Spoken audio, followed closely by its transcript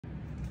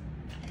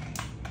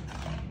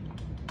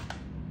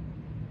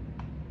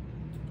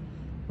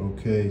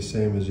Okay,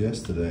 same as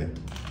yesterday.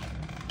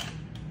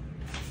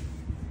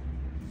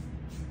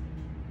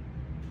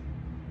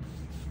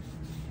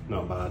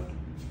 Not bad.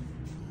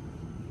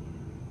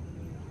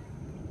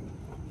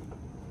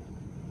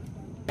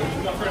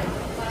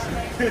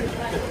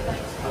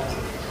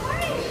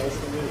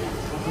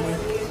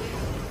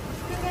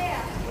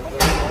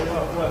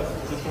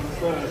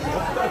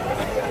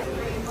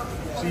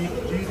 So do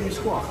you do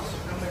squats?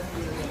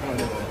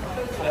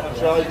 I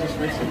tried just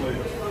recently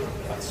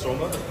at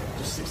summer,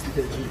 just 60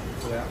 kg,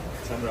 yeah,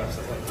 10 reps,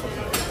 that's like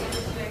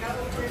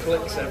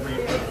clicks every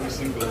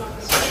single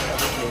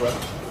rep.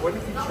 What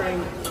if you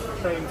train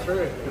through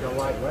it with a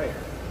light weight?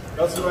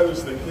 That's what I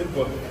was thinking,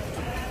 but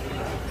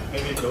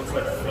maybe go to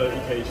like 30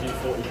 kg,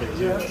 40 kg.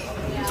 Yeah.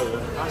 So,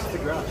 That's the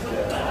graph.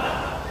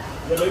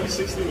 yeah, maybe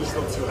 60 was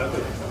still too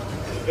heavy.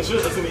 It's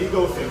an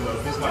ego thing though,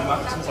 because my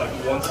max was like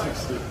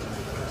 160.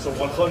 So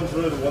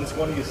 100 and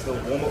 120 is still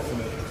warm up for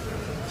me.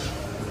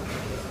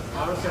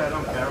 Honestly, I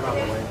don't care about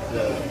the weight.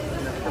 Yeah.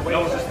 The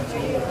weight is just a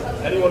tool.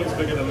 Anyone who's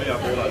bigger than me,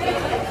 I've realised they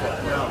don't give a fuck.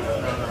 No.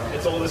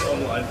 It's all this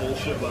online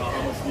bullshit about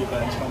how much do you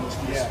bench, how much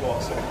do you squat,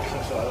 so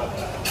stuff like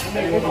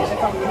that. If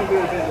I'm going to do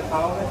a bit of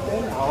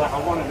powerlifting, I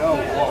want to know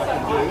what I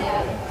can do.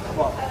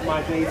 But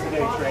my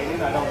day-to-day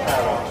training, I don't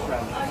care about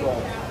strength at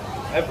all.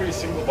 Every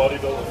single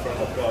bodybuilder front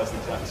of guys is the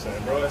exact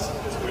same, bro. It's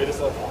weird. It's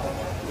like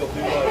they'll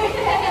do like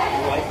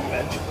light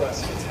bench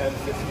press for 10,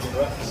 15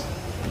 reps.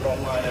 But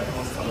online,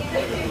 everyone's telling me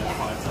to do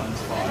 5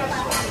 times 5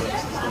 squat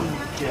reps and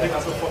stuff. I think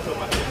that's what fucked up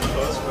my hip in the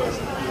first place.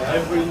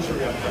 Every injury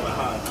I've ever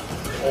had,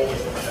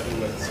 always from the heavy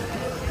weights.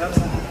 That's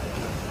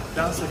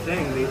the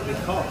thing. The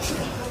cost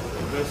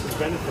versus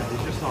benefit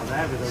is just not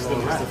there with a low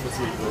rep.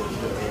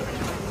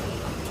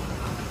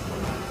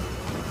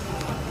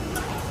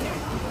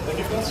 Like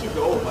if that's your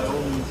goal, by all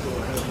means go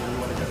ahead and you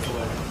want to get to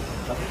like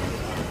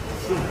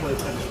still play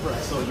bench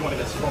press, so you want to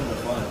get stronger,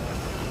 fine.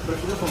 But if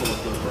you just want to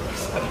look good for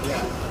us,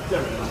 yeah, get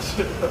rid of that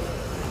shit.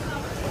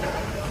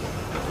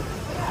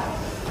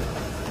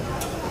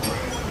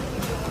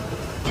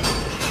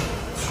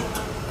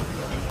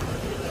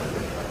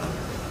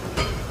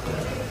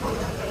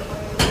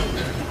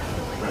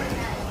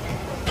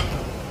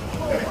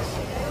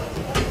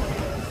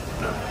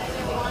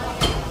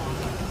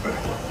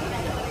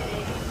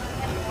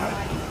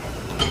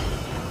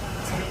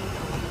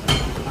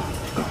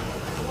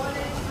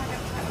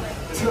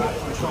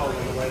 Control on the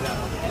way down.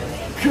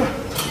 Come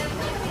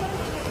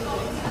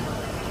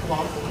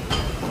on.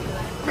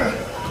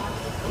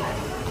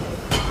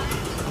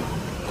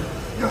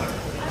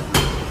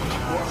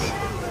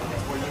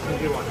 What you can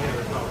do on here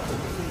as well.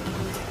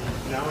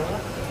 Now,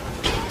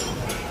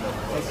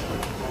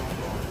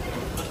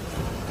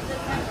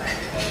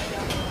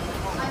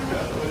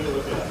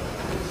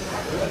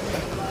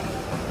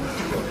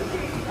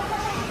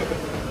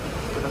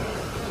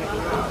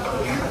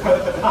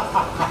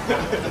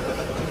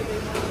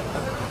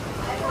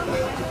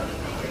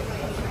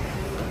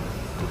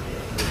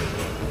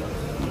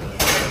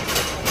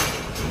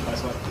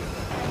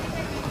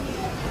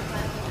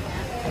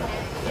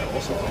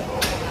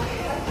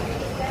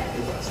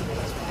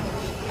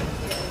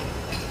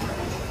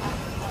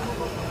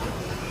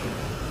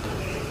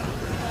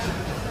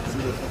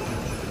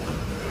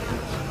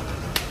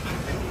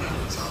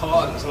 It's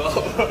hard as well.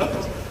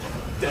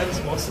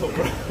 Dense muscle,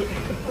 bro.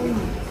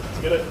 Let's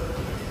get it.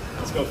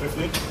 Let's go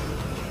 50.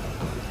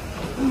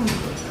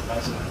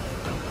 Nice.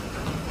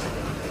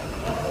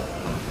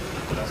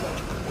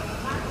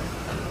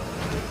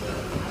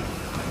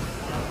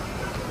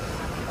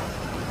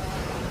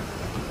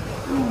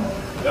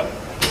 Yep.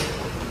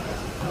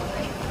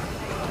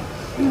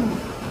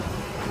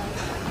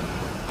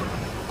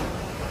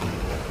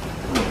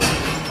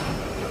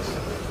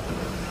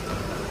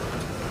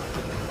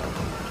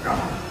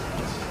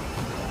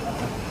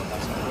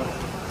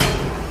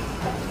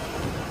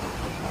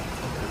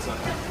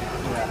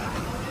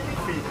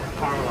 feet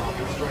parallel,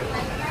 straight.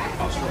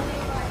 Oh, straight.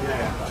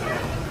 Yeah.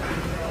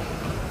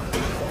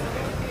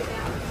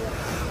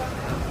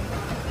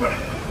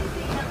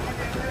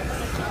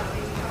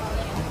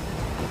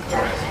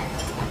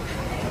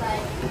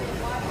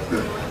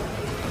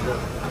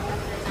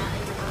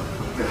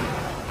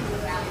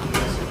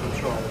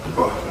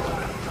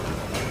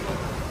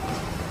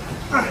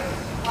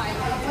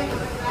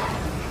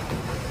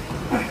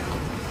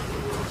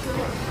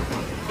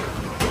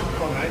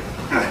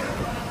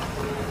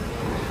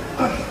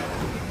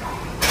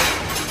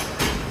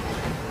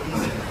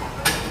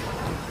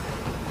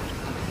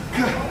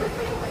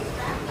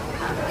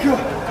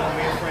 Don't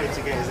be afraid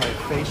to get his like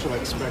facial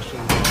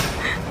expressions.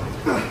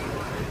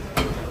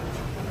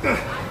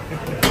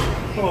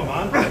 Come on,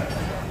 man.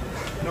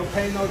 No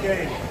pain, no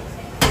gain.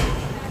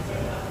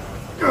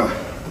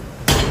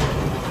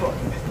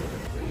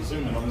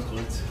 Zoom in on his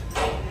glutes.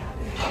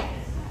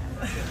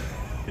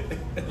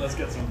 Let's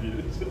get some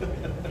views.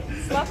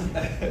 Slap.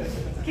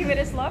 Give it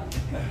a slap.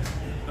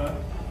 Huh?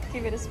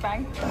 Give it a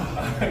spank.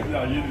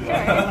 No, you do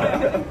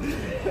that.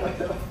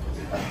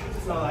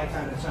 It's not that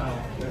kind of channel.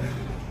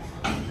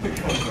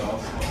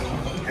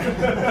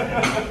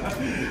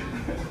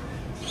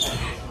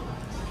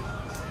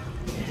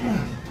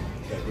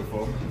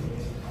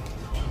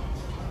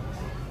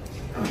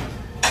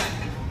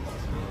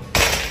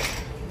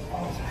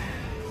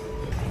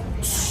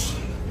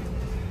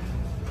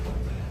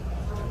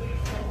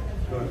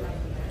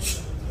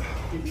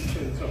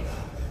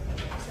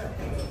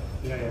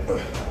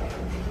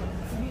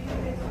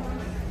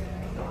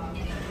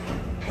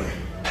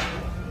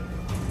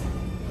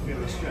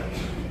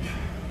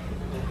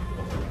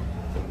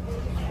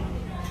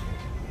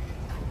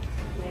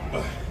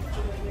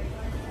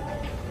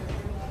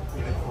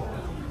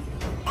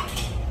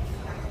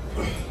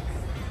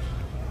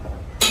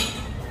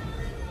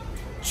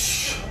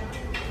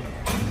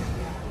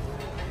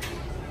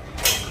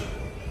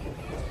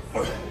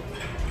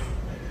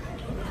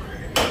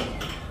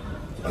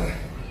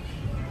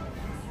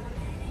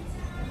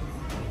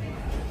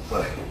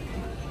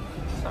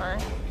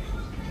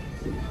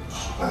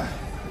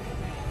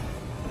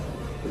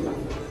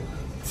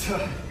 Why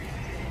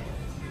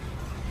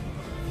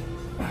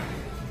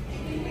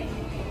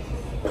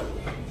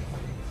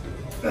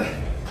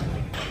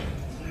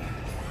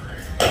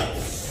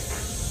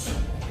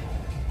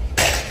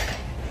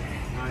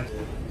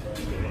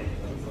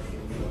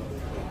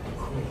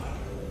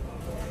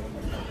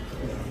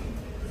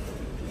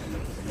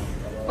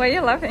are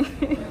you laughing?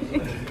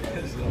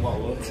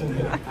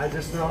 I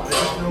just know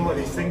what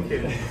he's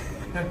thinking.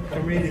 I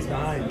can read his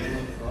mind.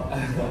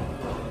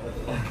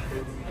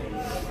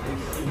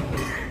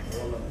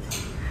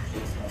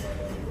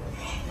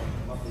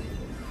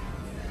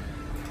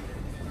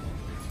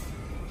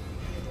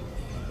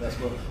 That's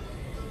what.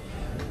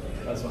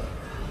 That's what.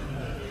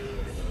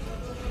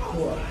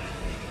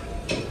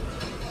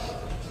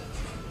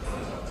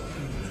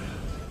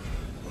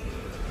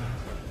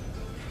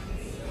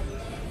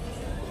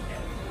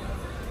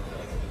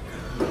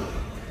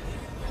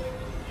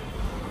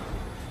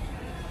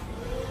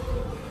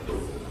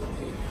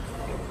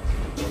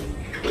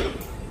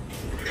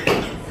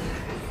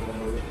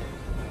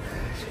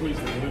 Squeeze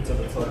the glutes at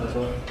the top as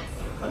well.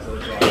 Nice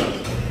little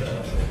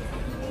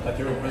drive. Like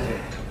you're in prison.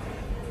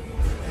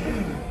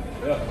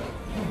 Yeah.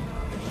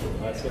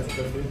 Nice, get to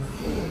 50.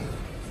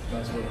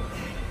 Nice work.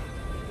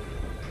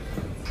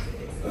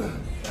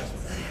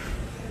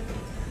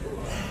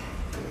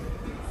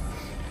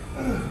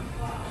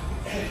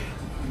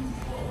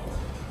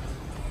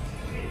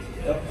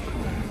 Yep.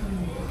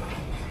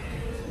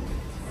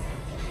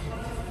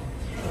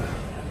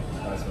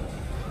 Nice one.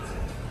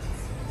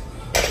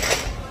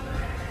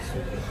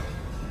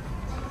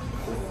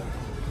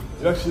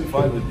 You actually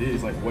find with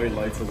these like way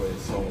lighter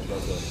weights so much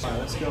better. Alright,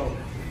 let's go.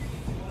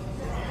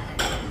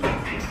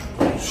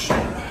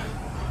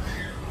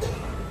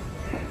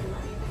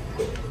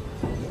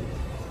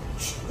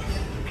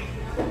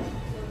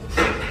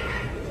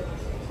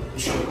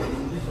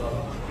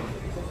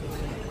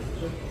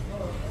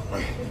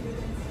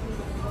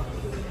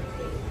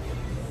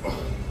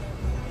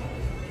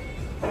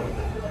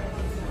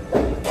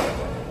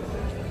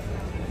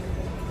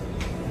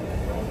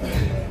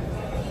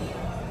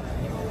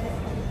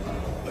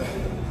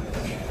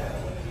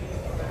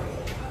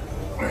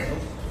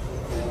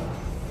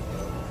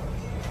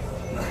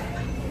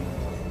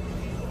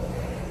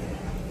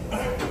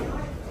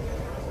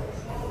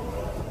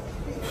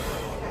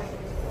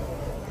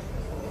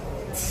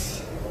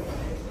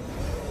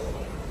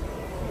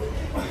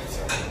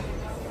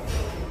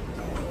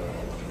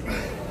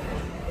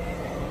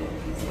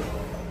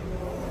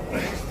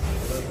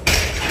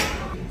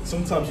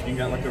 Sometimes you can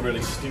get like a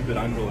really stupid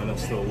angle and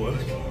it'll still work.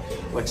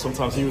 Like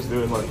sometimes he was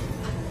doing like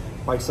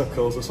bicep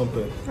curls or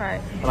something.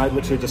 Right. And I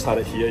literally just had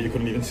it here, you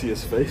couldn't even see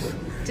his face.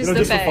 Just you know, the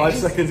just for 5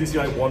 face. seconds you see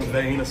like one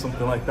vein or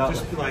something like that.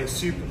 Just like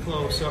super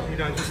close up, you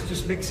know,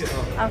 just mix it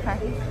up. Okay.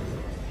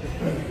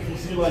 If you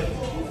see like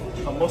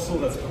a muscle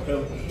that's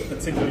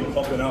particularly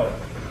popping out,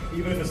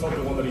 even if it's not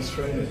the one that he's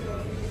training,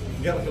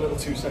 you get like a little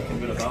 2-second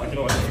bit of that, like, you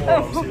know, like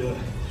forearms here.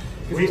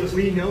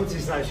 We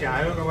noticed that shit.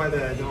 I don't know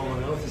whether no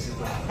one notices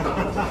that.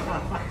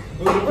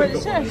 Well,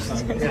 it's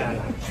just.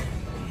 Yeah.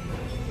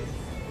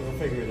 We'll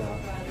figure it out.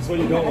 Because what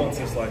you don't want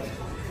is like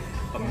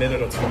a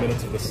minute or 2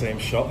 minutes of the same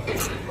shot.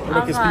 Because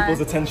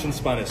people's attention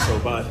span is so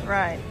bad.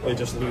 Right. They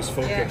just lose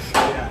focus.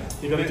 Yeah.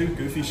 You gotta do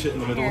goofy shit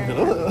in the middle. Yeah.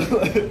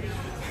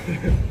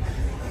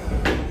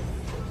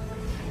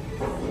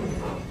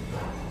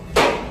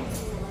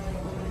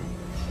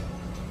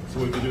 So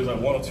what we can do is like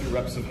 1 or 2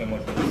 reps of him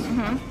like this.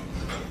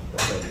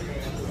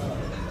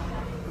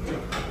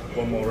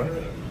 One more rep.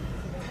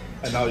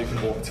 And now you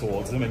can walk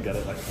towards him and get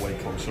it like way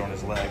closer on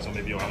his legs or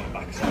maybe around the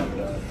backside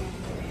there.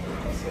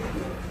 That's it.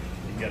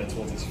 You can get it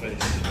towards his face.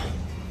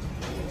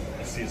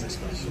 Let's see his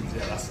expressions.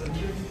 Yeah, that's it.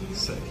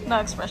 Sick. No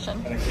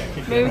expression. And then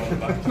keep going on the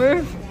back.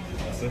 Move.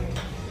 That's it.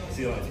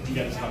 See, like, if you can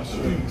get his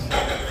hamstrings,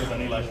 with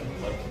any like,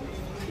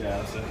 yeah,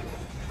 that's it.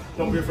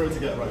 Don't be afraid to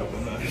get right up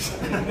in there.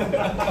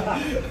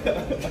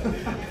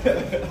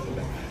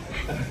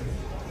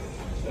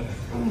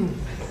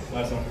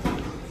 Nice one.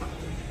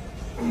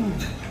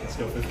 Let's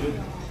go 50.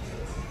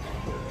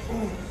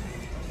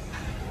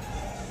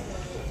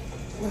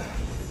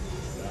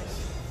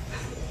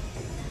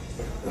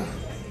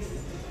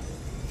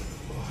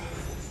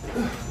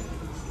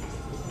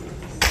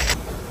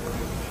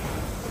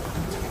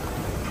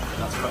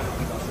 That's right.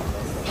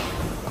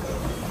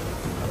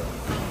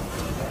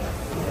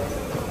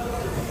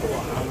 Come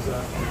on, Hamza.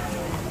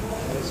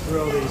 Let's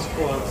grow these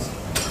quads.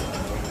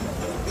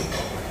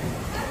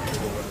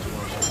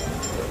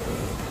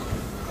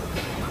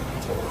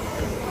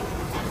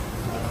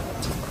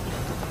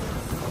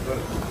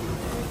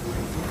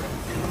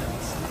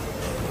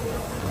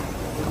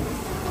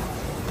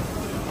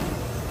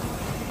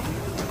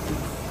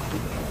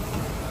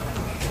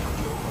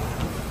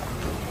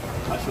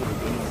 I should have been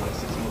doing this like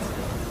 6 months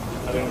ago.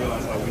 I didn't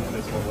realize how weak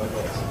this one was.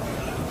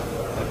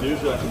 Like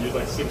usually I can use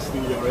like 60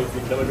 or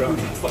 80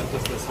 kilograms. It's like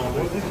just this one.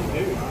 What did you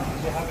do? Did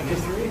you have an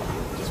injury?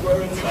 Just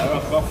wearing it.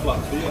 I've got flat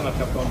feet and I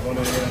kept on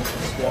running and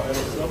squatting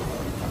and stuff.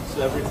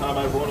 So every time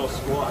I run or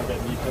squat I get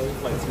knee pain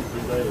for like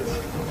 2-3 days.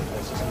 And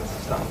it's just been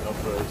stacking up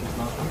for ages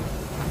now.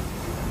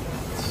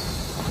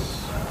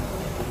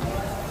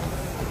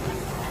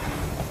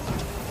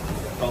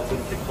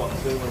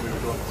 yesterday when we were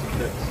going for some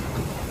kicks.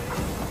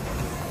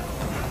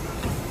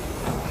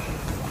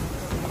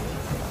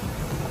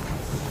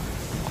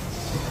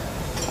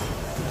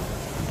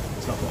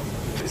 It's not long.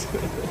 It's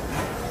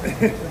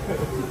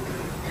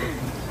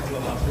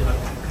not last minute.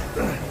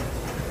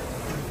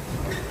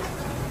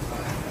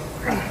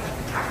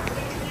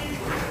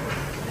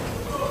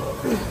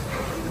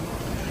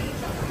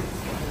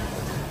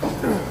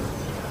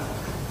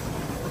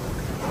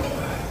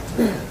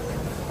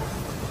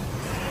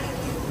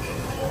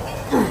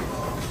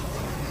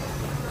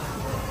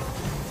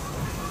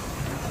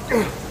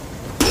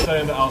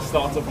 Saying that I'll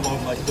start a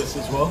vlog like this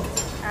as well,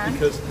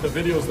 because the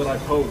videos that I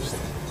post,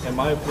 in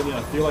my opinion,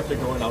 I feel like they're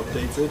going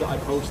outdated. I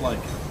post like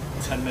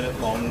 10-minute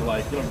long,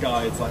 like, you know,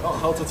 guides, like, oh,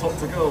 how to talk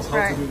to girls,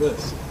 how to do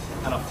this.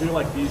 And I feel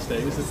like these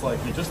days, it's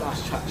like, you just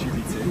ask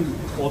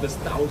ChatGPT, or there's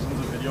thousands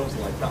of videos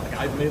like that. Like,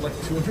 I've made like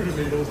 200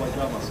 videos like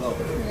that myself.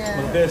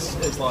 Yeah. But this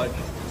is like,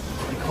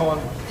 you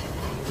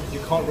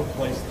can't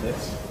replace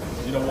this.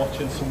 You know,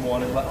 watching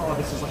someone and like, oh,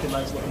 this is like a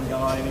nice looking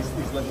guy, and he's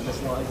living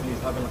this life, and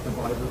he's having like a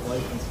vibrant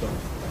life and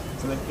stuff.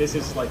 So like, this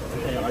is like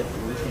AI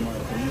tools, in my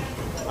opinion.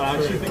 And I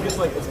actually think it's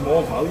like, it's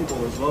more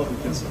valuable as well,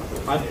 because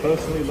I've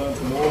personally learned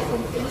more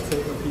from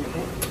imitating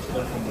people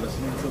than from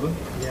listening to them.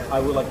 Yeah. I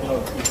would like, you know,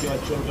 you see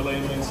like Joe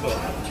Delaney and stuff.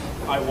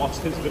 I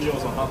watched his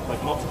videos on how,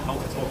 like, not how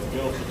to talk to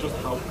girls, but just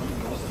how he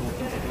was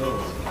talking to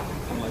girls,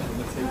 and like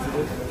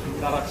imitated it.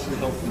 That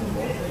actually helped me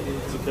more.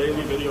 So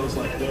daily videos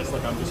like this,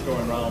 like I'm just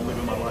going around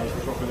living my life,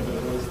 dropping a bit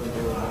of this and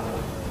doing that.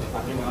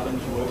 I think I'd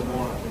enjoy it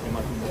more. I think it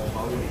might be more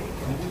valuable.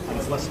 And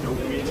it's less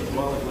dopamine as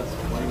well, like less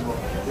playing more.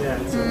 Yeah.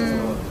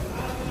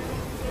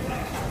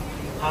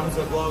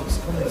 Hamza vlogs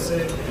coming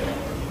soon.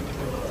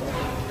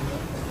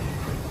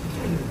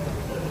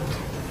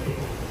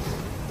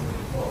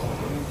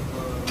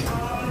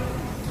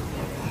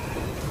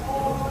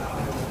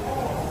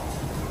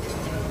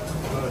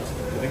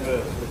 I think the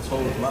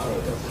toes matter.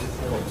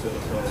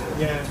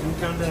 Yeah, you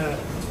can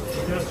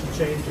actually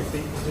change your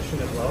feet position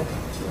as well.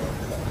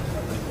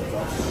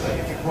 Like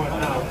if you point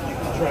out, you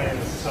can try and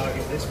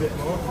target this bit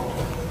more.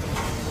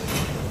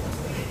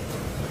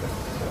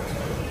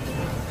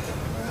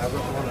 I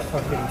don't want to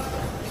fucking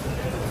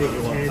big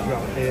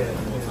teardrop here.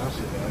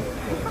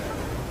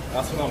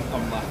 That's what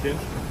I'm lacking.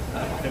 I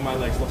think my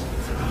legs look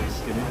particularly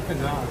skinny.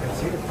 No, I can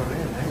see it from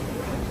here, mate.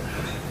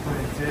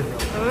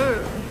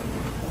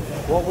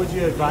 What would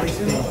your advice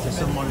be to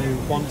someone who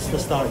wants to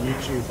start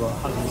YouTube but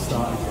hasn't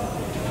started yet?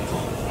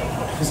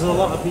 Because there's a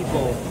lot of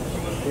people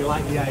who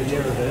like the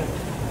idea of it,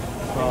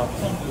 but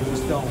you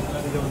just don't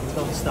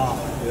start.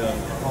 Yeah.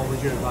 What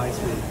would your advice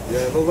be?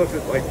 Yeah, well look,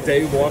 at like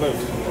day one of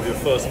your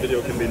first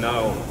video can be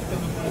now,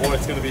 or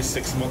it's going to be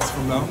 6 months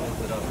from now.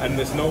 And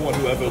there's no one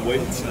who ever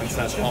waits and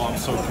says, oh, I'm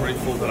so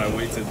grateful that I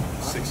waited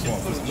 6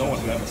 months. There's no one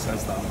who ever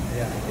says that.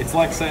 Yeah. It's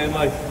like saying,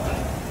 like,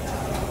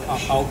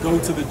 I'll go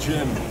to the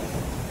gym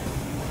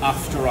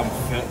after I'm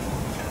fit.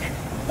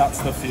 That's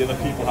the fear that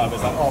people have,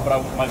 is like, oh,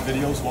 but my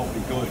videos won't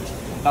be good.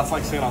 That's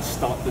like saying I'll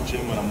start the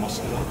gym when I'm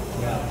muscular.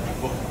 Yeah.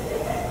 But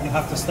you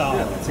have to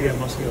start to get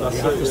muscular. You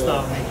have to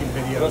start making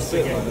videos to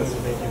get good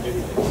at making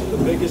videos.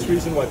 The biggest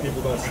reason why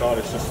people don't start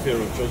is just fear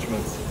of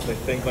judgment. They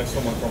think like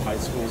someone from high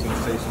school is going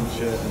to say some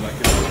shit and like,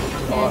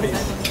 oh,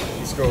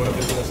 he's growing a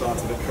business out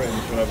of the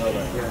cringe, whatever.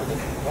 Like,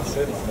 that's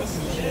it.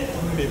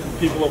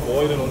 People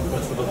avoid an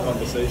uncomfortable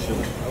conversation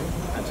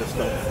and just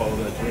don't follow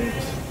their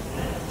dreams.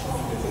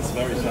 It's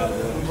very sad.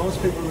 Really.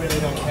 Most people really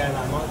don't care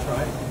that much,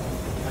 right?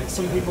 Like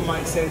some people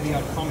might say the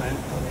odd comment.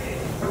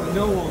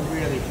 No one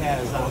really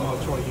cares that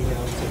much what you get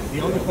onto.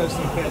 The only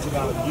person who cares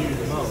about you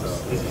the most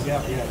is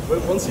yourself. Yeah.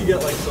 But once you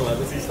get like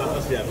celebrity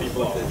status,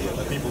 people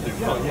do.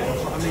 Yeah.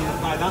 I mean,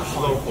 by that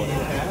point, do you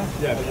care?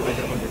 Yeah, but you make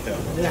 100K.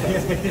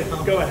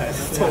 Yeah. Go ahead.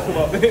 Talk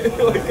about me.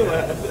 Like, go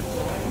ahead.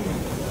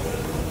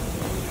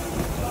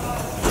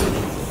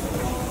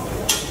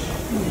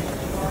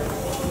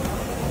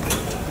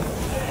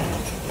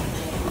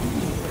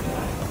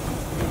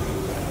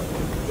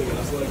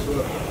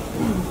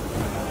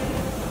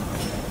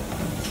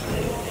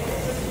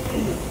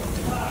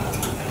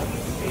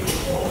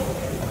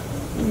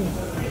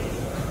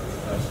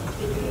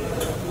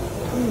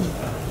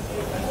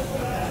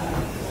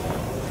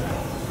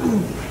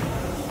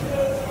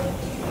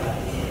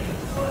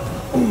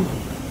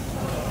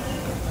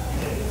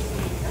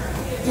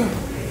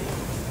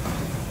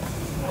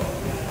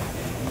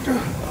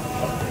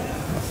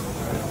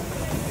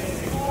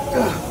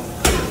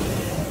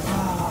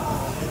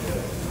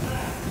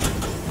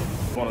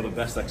 One of the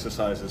best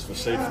exercises for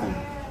safety.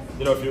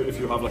 You know, if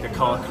you have like a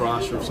car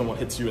crash or if someone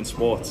hits you in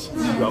sports,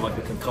 you have like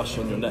a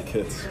concussion, your neck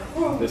hits.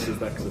 This is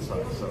the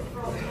exercise. So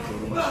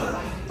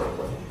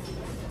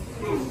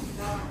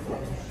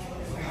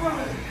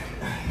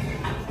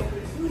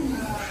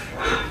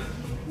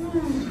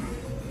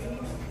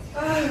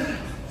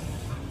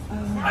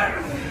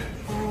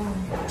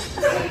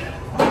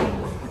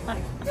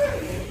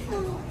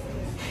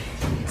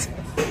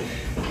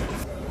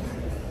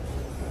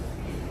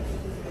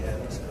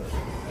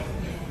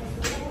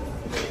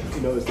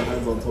you notice the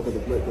hands on top of the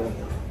brick there.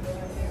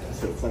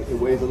 So it's like it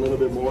weighs a little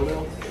bit more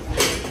now.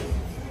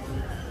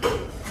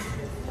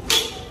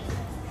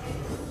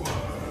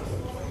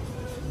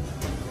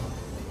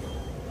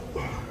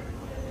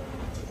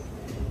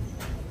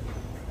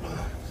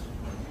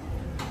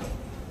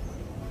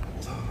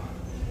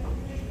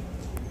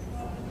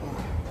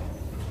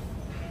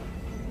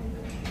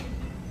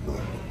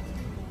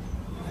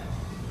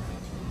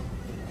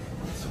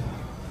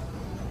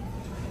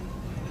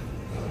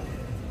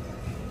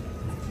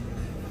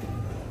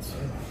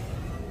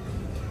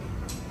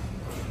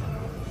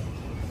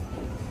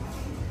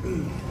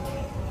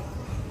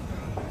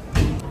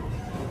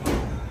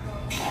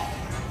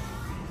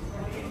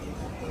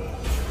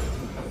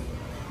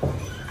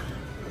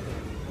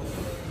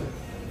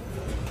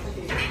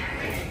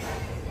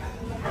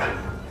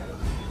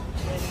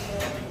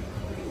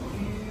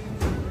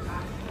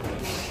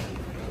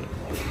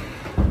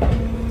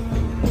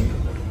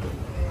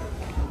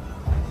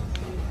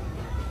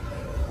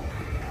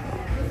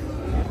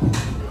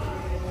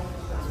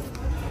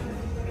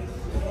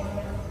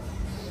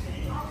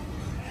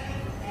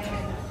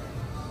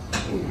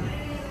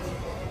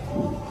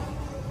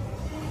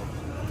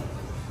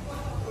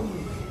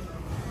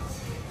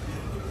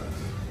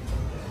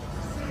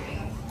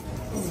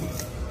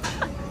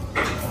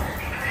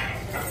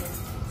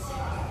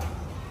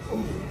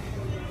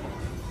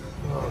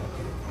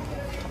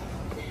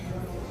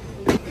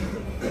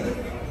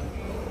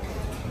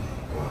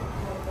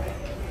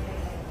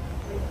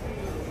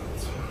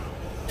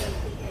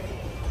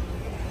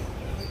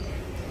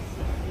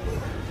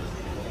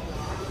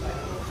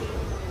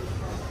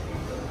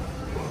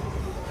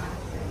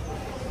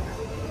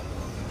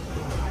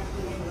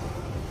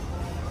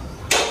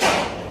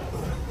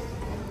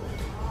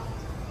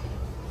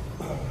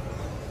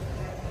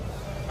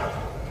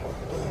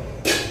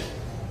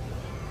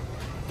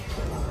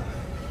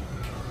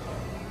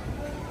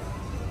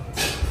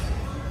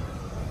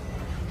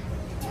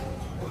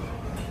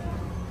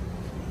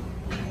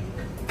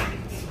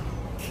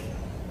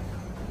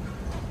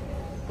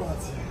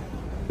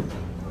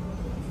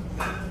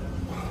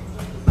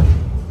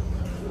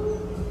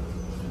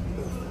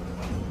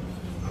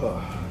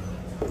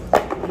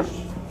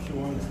 She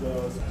wants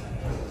those.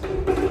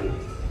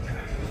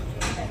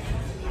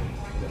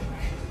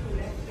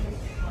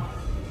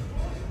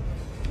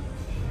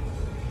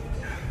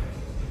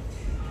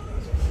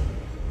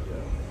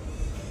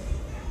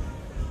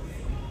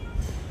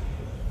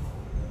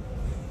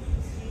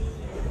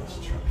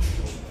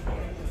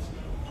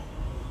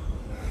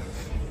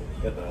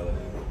 Get that out of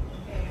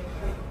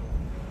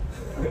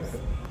there.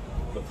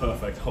 The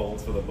perfect hold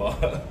for the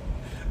bar.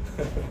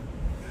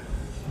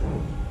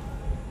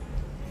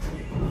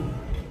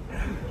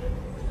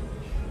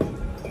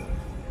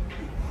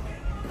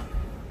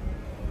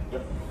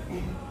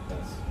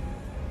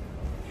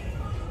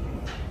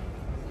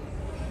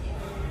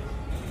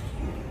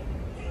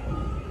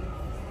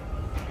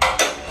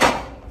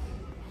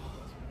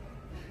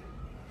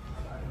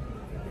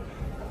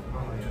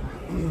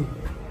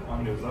 How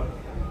many was that?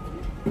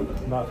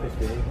 About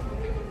 15.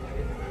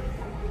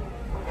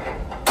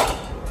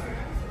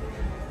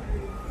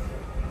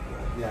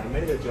 Yeah, I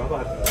made a job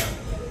advert.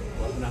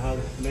 When I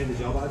made a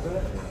job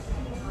advert.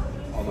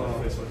 On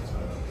Facebook.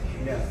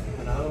 Yeah,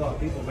 and I had a lot of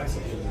people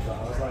messaging me, but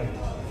I was like,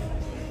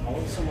 I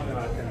want someone who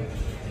I can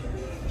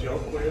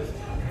joke with,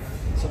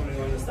 someone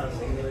who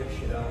understands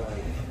English, you know,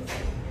 like.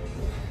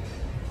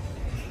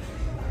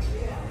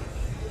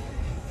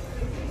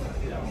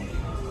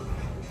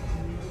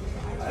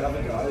 I have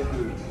a guy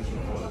who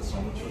recorded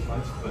so much was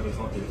nice, but he's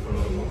not good for a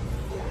little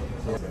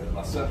while.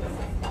 That's it.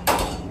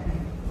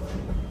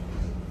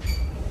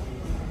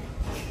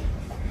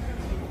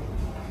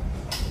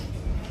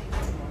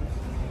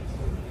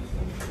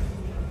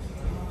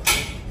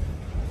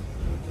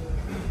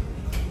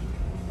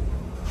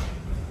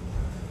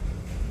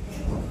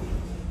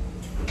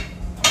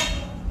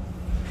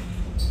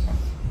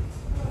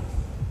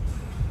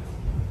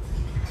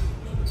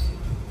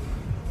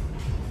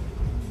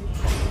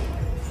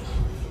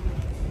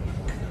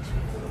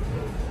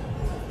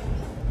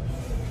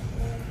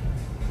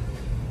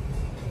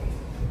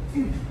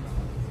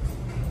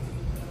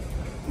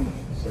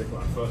 Take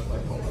my first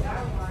leg hold.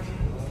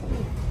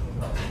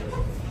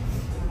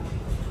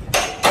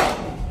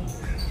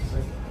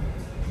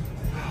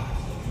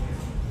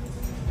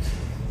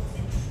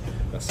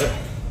 That's it.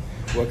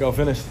 Workout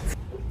finished.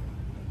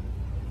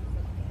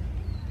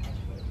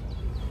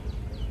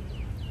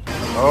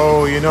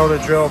 Oh, you know the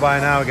drill by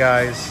now,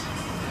 guys.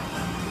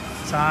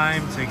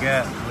 Time to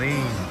get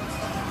lean.